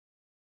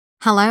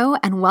Hello,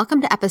 and welcome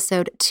to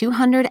episode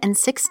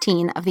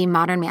 216 of The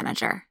Modern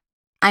Manager.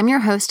 I'm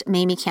your host,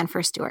 Mamie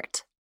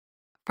Kanfer-Stewart.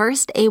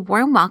 First, a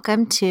warm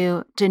welcome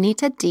to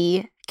Janita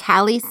D.,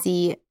 Callie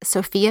C.,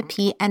 Sophia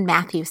P., and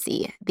Matthew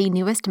C., the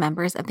newest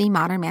members of the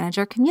Modern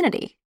Manager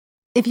community.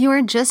 If you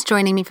are just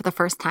joining me for the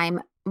first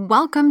time,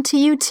 welcome to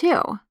you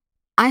too.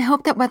 I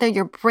hope that whether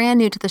you're brand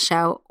new to the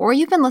show or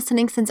you've been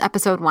listening since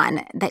episode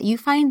 1, that you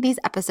find these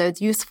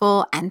episodes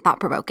useful and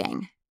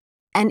thought-provoking.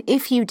 And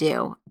if you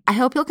do, I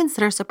hope you'll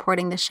consider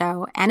supporting the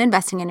show and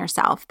investing in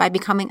yourself by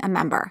becoming a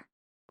member.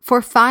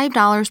 For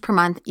 $5 per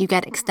month, you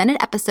get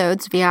extended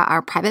episodes via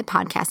our private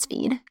podcast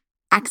feed,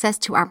 access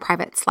to our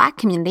private Slack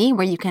community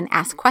where you can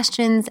ask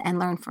questions and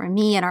learn from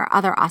me and our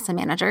other awesome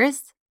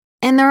managers.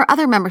 And there are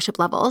other membership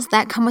levels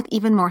that come with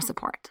even more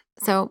support.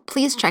 So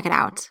please check it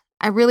out.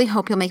 I really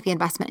hope you'll make the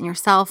investment in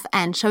yourself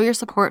and show your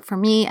support for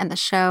me and the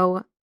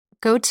show.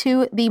 Go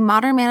to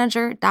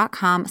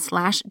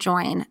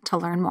themodernmanager.com/join to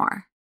learn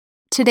more.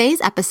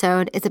 Today's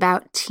episode is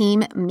about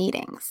team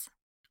meetings.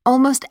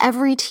 Almost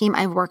every team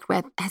I've worked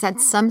with has had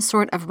some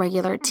sort of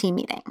regular team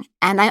meeting,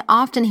 and I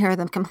often hear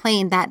them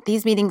complain that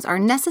these meetings are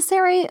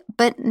necessary,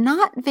 but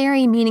not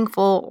very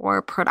meaningful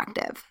or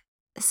productive.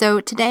 So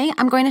today,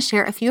 I'm going to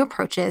share a few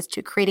approaches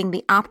to creating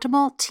the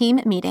optimal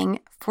team meeting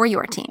for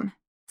your team.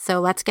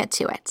 So let's get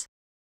to it.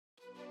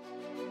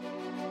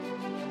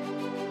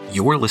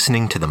 You're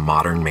listening to The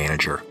Modern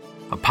Manager,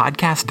 a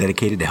podcast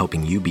dedicated to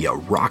helping you be a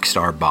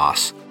rockstar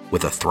boss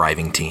with a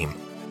thriving team.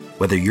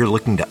 Whether you're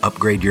looking to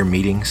upgrade your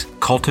meetings,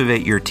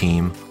 cultivate your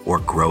team, or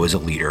grow as a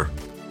leader,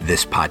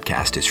 this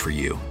podcast is for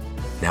you.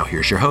 Now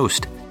here's your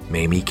host,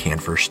 Mamie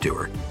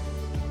Kanfer-Stewart.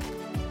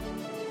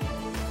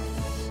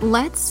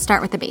 Let's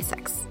start with the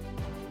basics.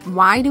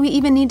 Why do we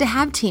even need to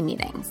have team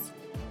meetings?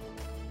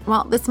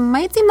 Well, this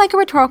might seem like a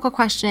rhetorical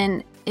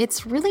question.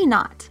 It's really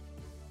not.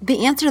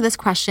 The answer to this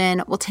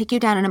question will take you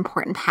down an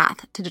important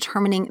path to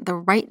determining the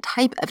right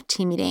type of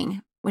team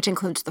meeting, which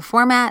includes the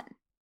format,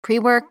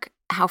 pre-work,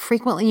 how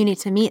frequently you need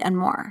to meet, and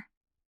more.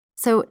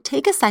 So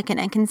take a second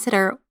and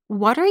consider,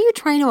 what are you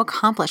trying to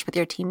accomplish with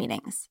your team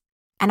meetings?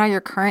 And are your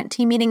current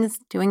team meetings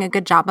doing a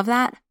good job of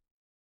that?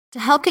 To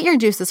help get your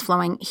juices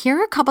flowing, here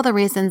are a couple of the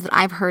reasons that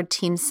I've heard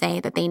teams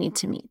say that they need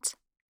to meet.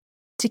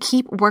 To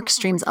keep work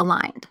streams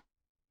aligned,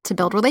 to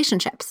build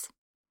relationships,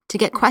 to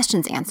get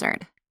questions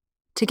answered,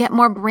 to get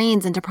more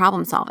brains into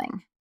problem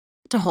solving,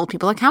 to hold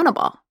people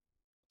accountable,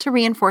 to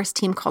reinforce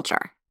team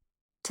culture,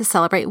 to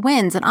celebrate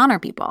wins and honor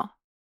people.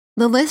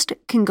 The list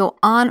can go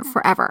on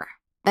forever,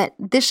 but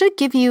this should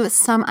give you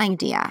some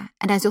idea.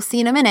 And as you'll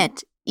see in a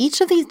minute, each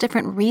of these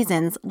different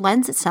reasons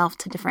lends itself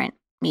to different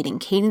meeting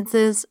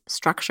cadences,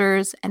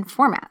 structures, and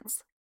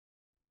formats.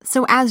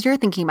 So as you're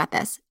thinking about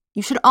this,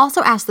 you should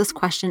also ask this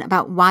question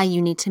about why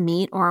you need to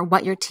meet or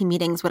what your team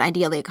meetings would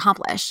ideally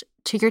accomplish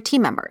to your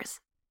team members.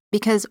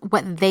 Because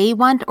what they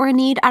want or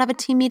need out of a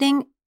team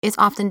meeting is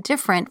often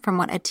different from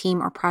what a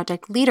team or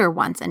project leader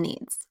wants and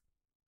needs.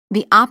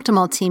 The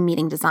optimal team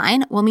meeting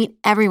design will meet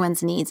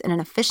everyone's needs in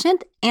an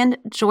efficient and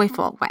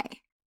joyful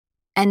way.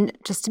 And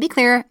just to be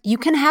clear, you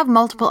can have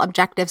multiple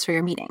objectives for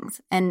your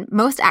meetings, and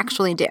most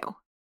actually do.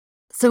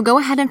 So go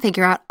ahead and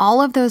figure out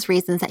all of those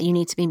reasons that you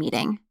need to be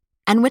meeting,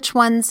 and which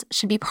ones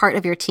should be part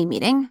of your team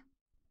meeting,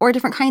 or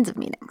different kinds of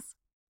meetings.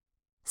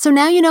 So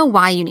now you know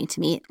why you need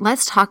to meet,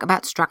 let's talk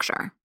about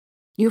structure.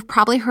 You've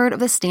probably heard of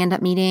the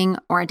stand-up meeting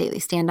or a daily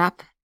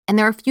stand-up. And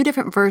there are a few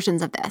different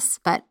versions of this,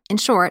 but in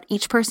short,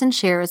 each person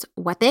shares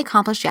what they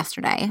accomplished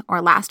yesterday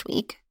or last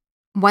week,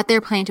 what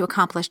they're planning to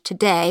accomplish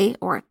today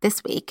or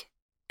this week,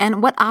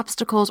 and what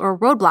obstacles or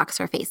roadblocks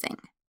they're facing,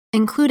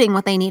 including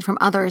what they need from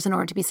others in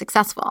order to be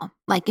successful,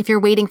 like if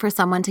you're waiting for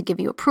someone to give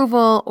you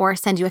approval or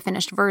send you a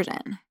finished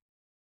version.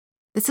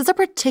 This is a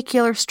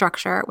particular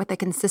structure with a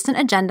consistent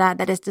agenda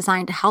that is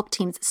designed to help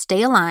teams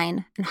stay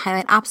aligned and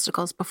highlight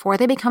obstacles before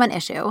they become an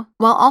issue,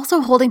 while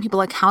also holding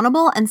people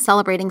accountable and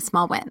celebrating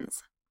small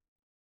wins.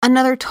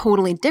 Another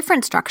totally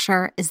different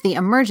structure is the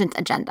emergent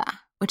agenda,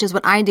 which is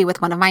what I do with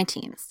one of my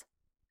teams.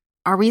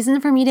 Our reason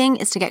for meeting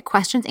is to get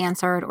questions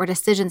answered or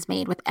decisions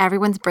made with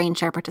everyone's brain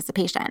share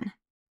participation.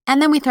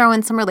 And then we throw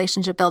in some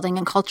relationship building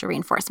and culture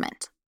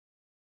reinforcement.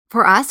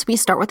 For us, we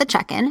start with a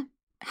check-in,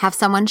 have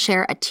someone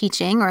share a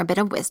teaching or a bit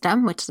of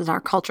wisdom, which is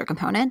our culture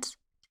component,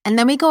 and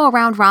then we go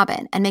around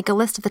robin and make a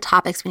list of the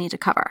topics we need to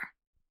cover.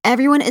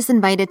 Everyone is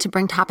invited to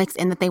bring topics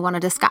in that they want to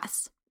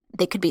discuss.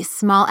 They could be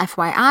small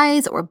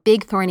FYIs or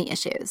big thorny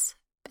issues.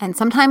 And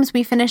sometimes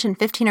we finish in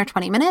 15 or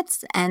 20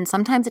 minutes, and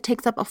sometimes it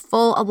takes up a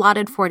full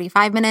allotted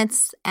 45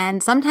 minutes,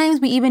 and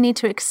sometimes we even need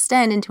to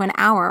extend into an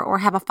hour or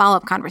have a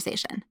follow-up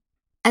conversation.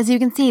 As you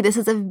can see, this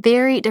is a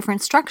very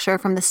different structure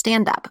from the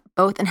stand-up,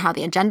 both in how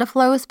the agenda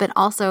flows, but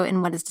also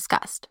in what is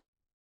discussed.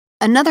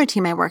 Another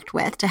team I worked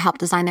with to help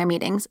design their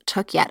meetings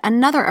took yet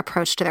another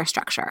approach to their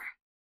structure.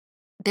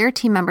 Their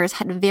team members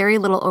had very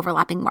little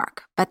overlapping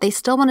work, but they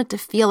still wanted to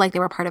feel like they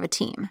were part of a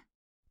team.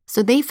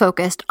 So they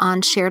focused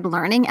on shared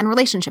learning and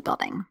relationship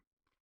building.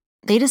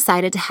 They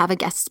decided to have a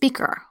guest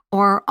speaker,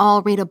 or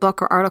all read a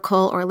book or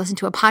article or listen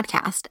to a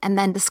podcast and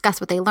then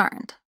discuss what they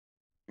learned.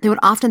 They would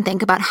often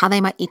think about how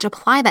they might each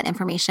apply that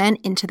information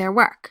into their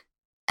work.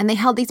 And they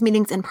held these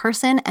meetings in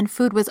person, and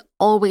food was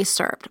always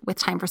served with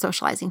time for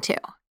socializing too.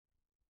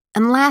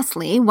 And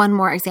lastly, one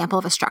more example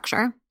of a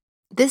structure.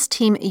 This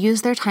team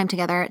used their time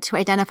together to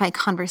identify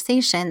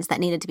conversations that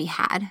needed to be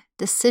had,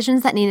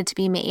 decisions that needed to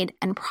be made,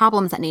 and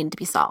problems that needed to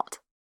be solved.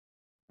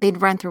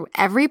 They'd run through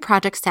every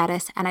project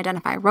status and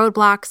identify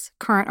roadblocks,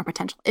 current or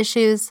potential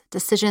issues,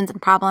 decisions,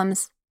 and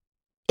problems.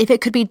 If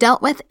it could be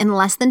dealt with in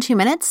less than 2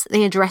 minutes,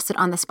 they addressed it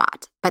on the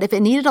spot. But if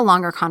it needed a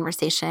longer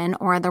conversation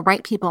or the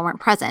right people weren't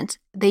present,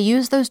 they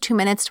used those 2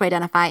 minutes to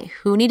identify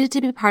who needed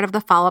to be part of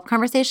the follow-up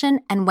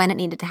conversation and when it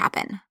needed to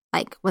happen.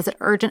 Like, was it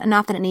urgent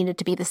enough that it needed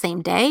to be the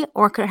same day,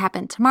 or could it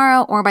happen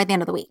tomorrow or by the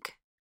end of the week?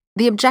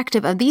 The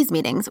objective of these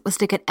meetings was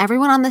to get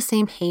everyone on the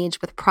same page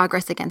with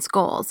progress against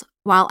goals,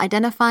 while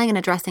identifying and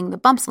addressing the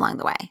bumps along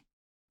the way.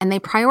 And they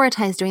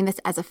prioritized doing this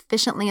as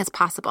efficiently as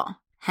possible,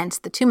 hence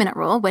the 2-minute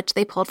rule, which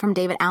they pulled from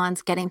David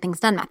Allen's Getting Things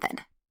Done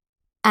method.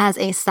 As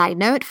a side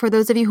note, for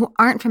those of you who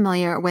aren't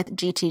familiar with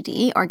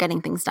GTD or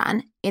Getting Things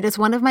Done, it is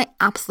one of my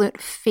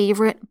absolute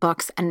favorite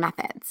books and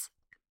methods.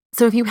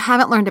 So if you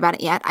haven't learned about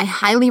it yet, I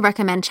highly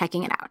recommend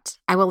checking it out.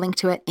 I will link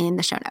to it in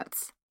the show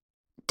notes.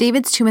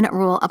 David's 2-minute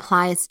rule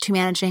applies to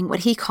managing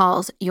what he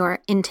calls your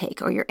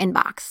intake or your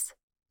inbox.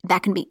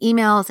 That can be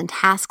emails and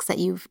tasks that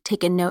you've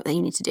taken note that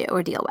you need to do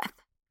or deal with.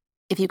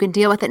 If you can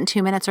deal with it in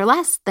 2 minutes or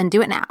less, then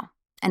do it now.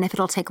 And if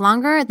it'll take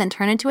longer, then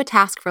turn it into a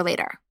task for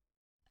later.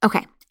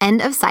 Okay,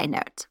 end of side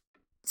note.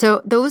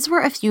 So those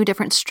were a few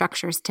different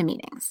structures to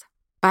meetings.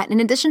 But in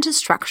addition to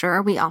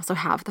structure, we also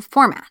have the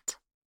format.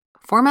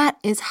 Format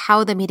is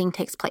how the meeting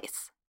takes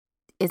place.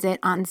 Is it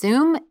on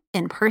Zoom,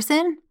 in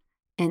person,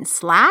 in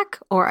Slack,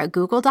 or a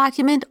Google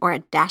document, or a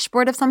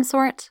dashboard of some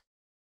sort?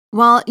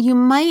 While you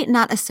might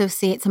not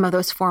associate some of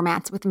those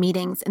formats with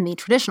meetings in the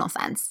traditional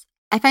sense,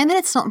 I find that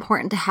it's still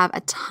important to have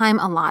a time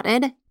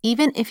allotted,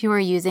 even if you are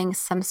using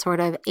some sort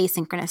of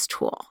asynchronous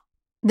tool.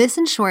 This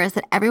ensures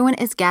that everyone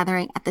is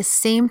gathering at the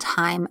same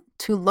time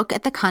to look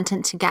at the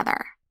content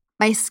together.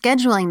 By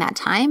scheduling that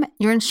time,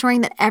 you're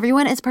ensuring that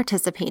everyone is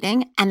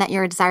participating and that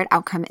your desired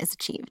outcome is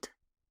achieved.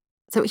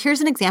 So here's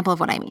an example of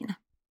what I mean.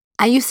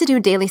 I used to do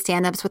daily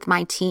stand-ups with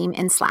my team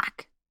in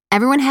Slack.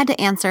 Everyone had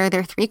to answer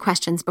their 3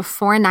 questions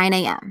before 9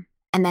 a.m.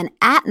 And then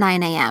at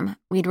 9 a.m.,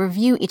 we'd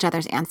review each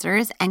other's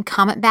answers and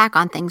comment back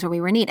on things where we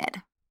were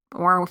needed,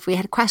 or if we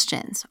had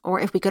questions, or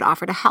if we could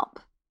offer to help.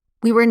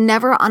 We were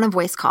never on a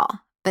voice call,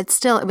 but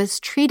still it was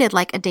treated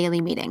like a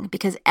daily meeting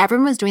because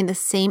everyone was doing the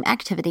same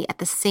activity at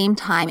the same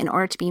time in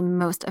order to be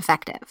most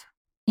effective.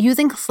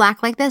 Using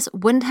Slack like this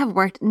wouldn't have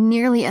worked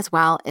nearly as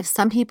well if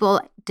some people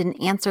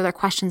didn't answer their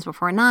questions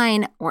before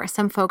 9, or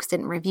some folks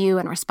didn't review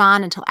and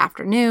respond until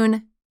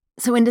afternoon.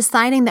 So in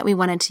deciding that we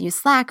wanted to use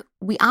Slack,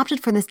 we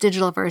opted for this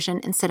digital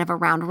version instead of a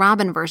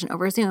round-robin version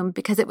over Zoom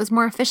because it was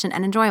more efficient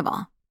and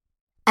enjoyable.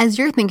 As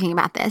you're thinking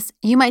about this,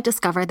 you might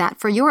discover that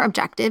for your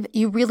objective,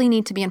 you really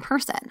need to be in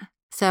person.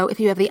 So if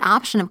you have the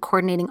option of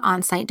coordinating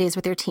on-site days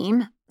with your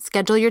team,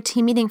 schedule your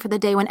team meeting for the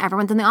day when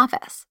everyone's in the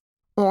office.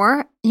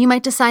 Or you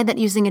might decide that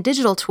using a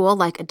digital tool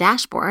like a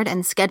dashboard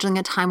and scheduling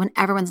a time when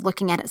everyone's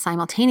looking at it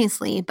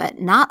simultaneously but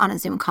not on a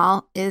Zoom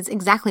call is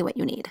exactly what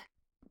you need.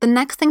 The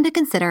next thing to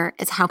consider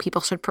is how people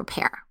should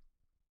prepare.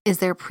 Is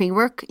there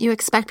pre-work you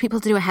expect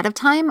people to do ahead of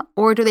time,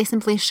 or do they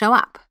simply show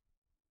up?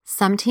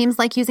 Some teams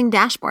like using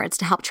dashboards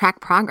to help track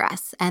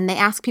progress, and they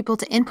ask people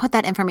to input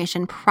that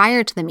information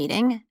prior to the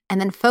meeting and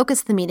then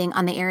focus the meeting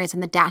on the areas in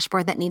the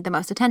dashboard that need the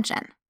most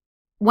attention.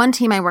 One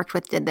team I worked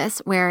with did this,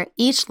 where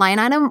each line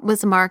item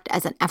was marked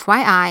as an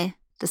FYI,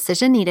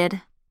 decision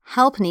needed,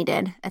 help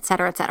needed,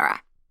 etc.,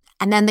 etc.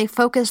 And then they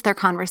focused their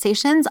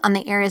conversations on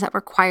the areas that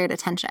required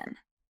attention.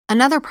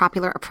 Another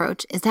popular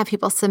approach is to have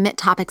people submit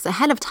topics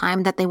ahead of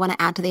time that they want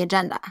to add to the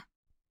agenda.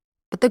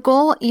 But the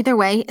goal, either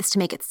way, is to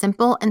make it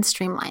simple and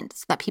streamlined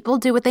so that people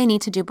do what they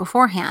need to do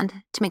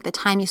beforehand to make the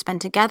time you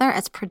spend together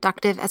as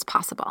productive as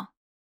possible.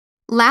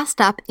 Last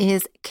up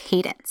is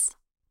cadence.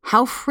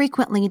 How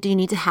frequently do you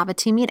need to have a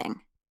team meeting?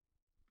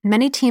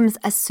 Many teams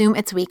assume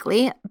it's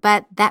weekly,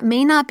 but that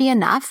may not be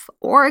enough,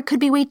 or it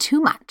could be way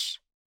too much.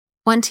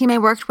 One team I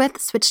worked with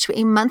switched to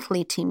a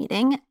monthly team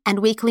meeting and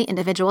weekly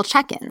individual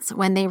check-ins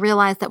when they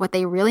realized that what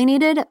they really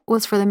needed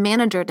was for the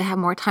manager to have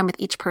more time with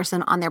each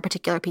person on their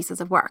particular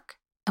pieces of work.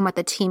 And what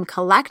the team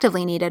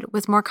collectively needed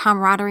was more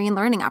camaraderie and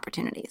learning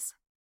opportunities.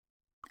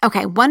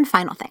 Okay, one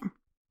final thing.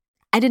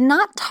 I did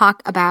not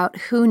talk about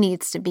who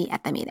needs to be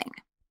at the meeting.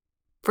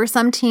 For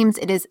some teams,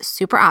 it is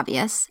super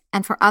obvious,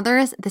 and for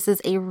others, this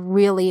is a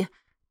really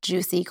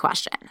juicy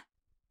question.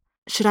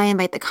 Should I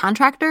invite the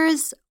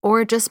contractors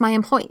or just my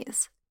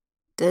employees?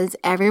 Does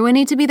everyone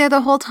need to be there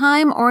the whole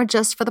time or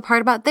just for the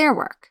part about their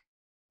work?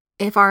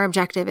 If our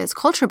objective is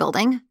culture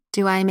building,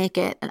 do I make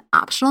it an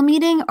optional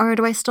meeting or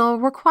do I still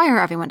require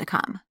everyone to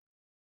come?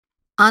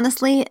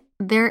 Honestly,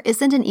 there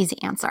isn't an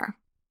easy answer.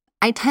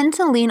 I tend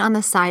to lean on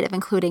the side of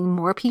including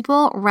more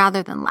people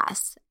rather than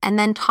less, and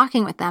then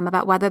talking with them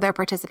about whether their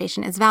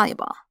participation is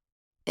valuable.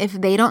 If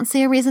they don't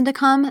see a reason to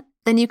come,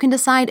 then you can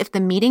decide if the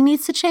meeting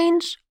needs to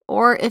change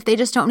or if they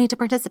just don't need to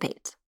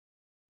participate.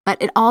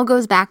 but it all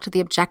goes back to the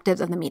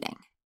objectives of the meeting.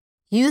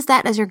 Use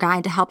that as your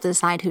guide to help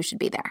decide who should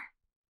be there.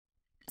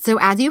 So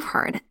as you've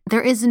heard,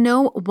 there is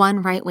no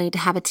one right way to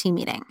have a team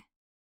meeting.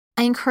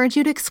 I encourage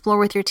you to explore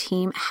with your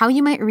team how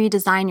you might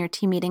redesign your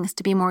team meetings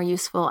to be more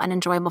useful and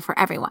enjoyable for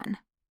everyone.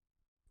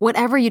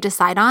 Whatever you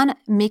decide on,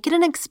 make it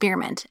an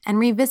experiment and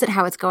revisit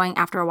how it's going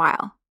after a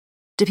while.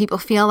 Do people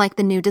feel like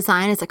the new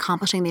design is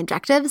accomplishing the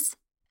objectives?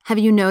 Have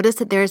you noticed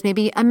that there's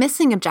maybe a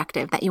missing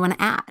objective that you want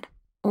to add?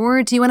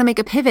 Or do you want to make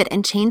a pivot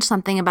and change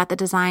something about the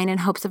design in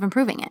hopes of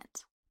improving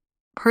it?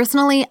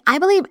 Personally, I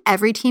believe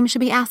every team should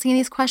be asking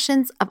these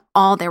questions of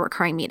all their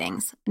recurring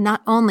meetings,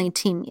 not only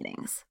team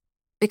meetings.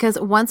 Because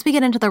once we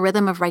get into the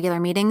rhythm of regular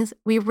meetings,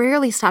 we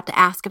rarely stop to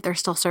ask if they're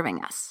still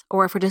serving us,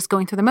 or if we're just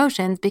going through the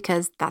motions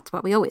because that's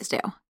what we always do.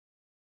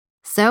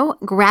 So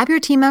grab your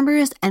team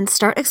members and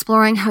start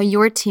exploring how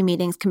your team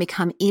meetings can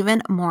become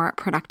even more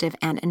productive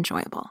and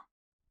enjoyable.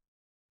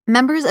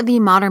 Members of the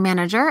Modern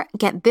Manager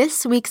get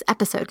this week's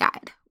episode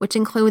guide, which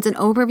includes an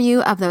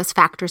overview of those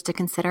factors to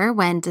consider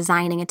when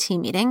designing a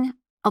team meeting,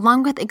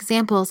 along with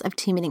examples of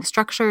team meeting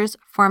structures,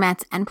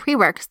 formats, and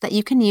pre-works that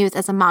you can use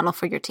as a model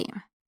for your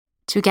team.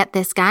 To get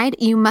this guide,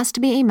 you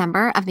must be a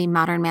member of the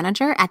Modern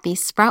Manager at the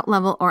Sprout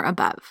level or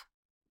above.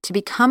 To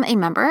become a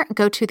member,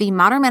 go to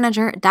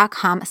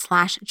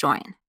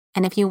themodernmanager.com/join.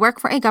 And if you work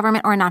for a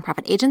government or a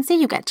nonprofit agency,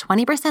 you get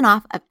 20%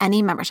 off of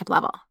any membership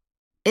level.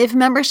 If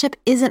membership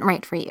isn't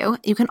right for you,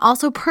 you can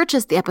also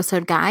purchase the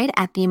episode guide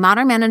at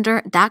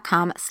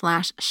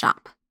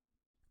themodernmanager.com/shop.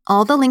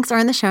 All the links are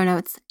in the show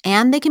notes,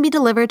 and they can be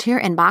delivered to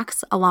your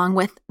inbox along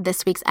with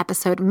this week's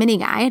episode mini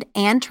guide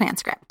and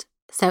transcript.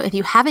 So if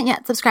you haven't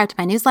yet subscribed to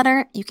my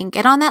newsletter, you can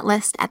get on that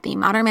list at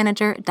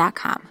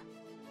themodernmanager.com.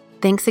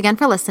 Thanks again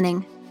for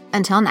listening.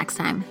 Until next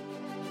time.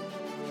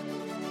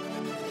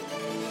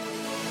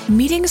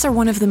 Meetings are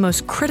one of the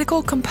most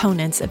critical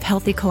components of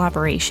healthy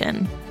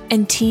collaboration,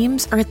 and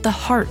teams are at the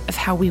heart of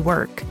how we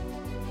work.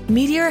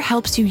 Meteor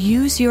helps you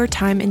use your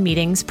time in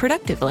meetings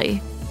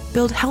productively,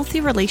 build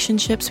healthy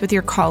relationships with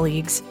your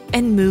colleagues,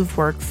 and move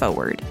work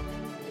forward.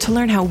 To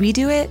learn how we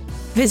do it,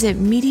 visit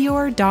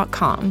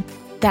meteor.com.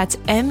 That's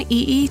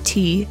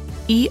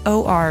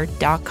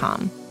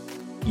MEETEOR.com.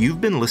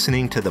 You've been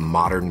listening to The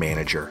Modern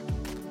Manager.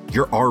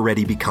 You're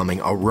already becoming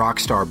a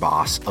rockstar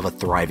boss of a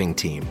thriving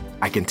team,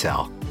 I can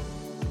tell.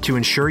 To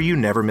ensure you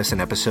never miss an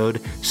episode,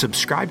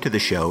 subscribe to the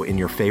show in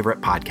your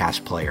favorite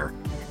podcast player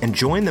and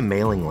join the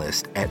mailing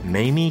list at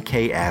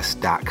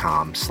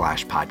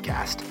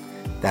mamieks.com/podcast.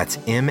 That's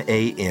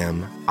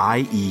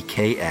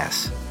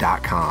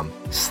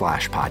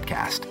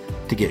MAMIEKS.com/podcast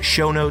to get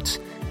show notes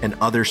and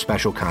other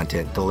special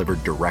content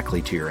delivered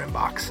directly to your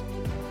inbox.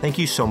 Thank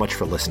you so much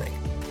for listening.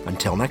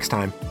 Until next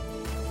time.